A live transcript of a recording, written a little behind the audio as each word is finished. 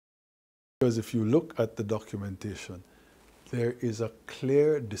Because if you look at the documentation, there is a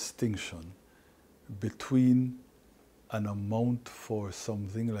clear distinction between an amount for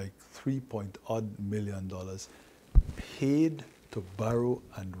something like $3-odd million paid to Barrow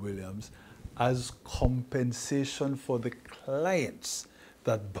and Williams as compensation for the clients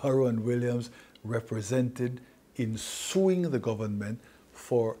that Barrow and Williams represented in suing the government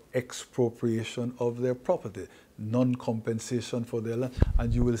for expropriation of their property, non-compensation for their land.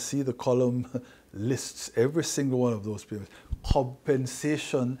 And you will see the column lists every single one of those payments.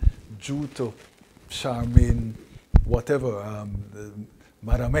 Compensation due to Charmaine, whatever,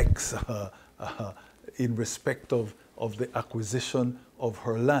 Madam X, in respect of the acquisition of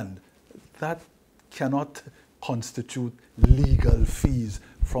her land. That cannot constitute legal fees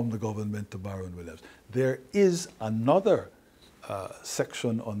from the government to Barrow and Williams. There is another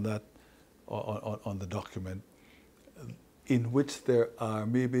section on that, on the document, in which there are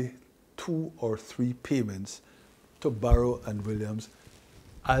maybe 2 or 3 payments to Barrow and Williams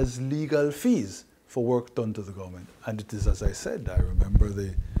as legal fees for work done to the government. And it is, as I said, I remember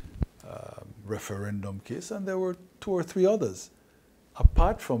the referendum case, and there were 2 or 3 others.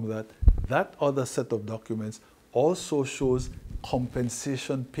 Apart from that, that other set of documents also shows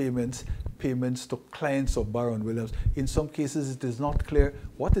compensation payments to clients of Barrow and Williams. In some cases, it is not clear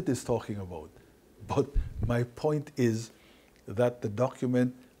what it is talking about. But my point is that the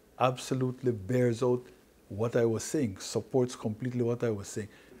document absolutely bears out what I was saying, supports completely what I was saying.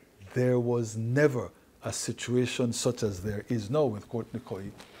 There was never a situation such as there is now with Courtney Coy,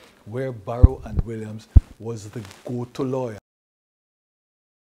 where Barrow and Williams was the go-to lawyer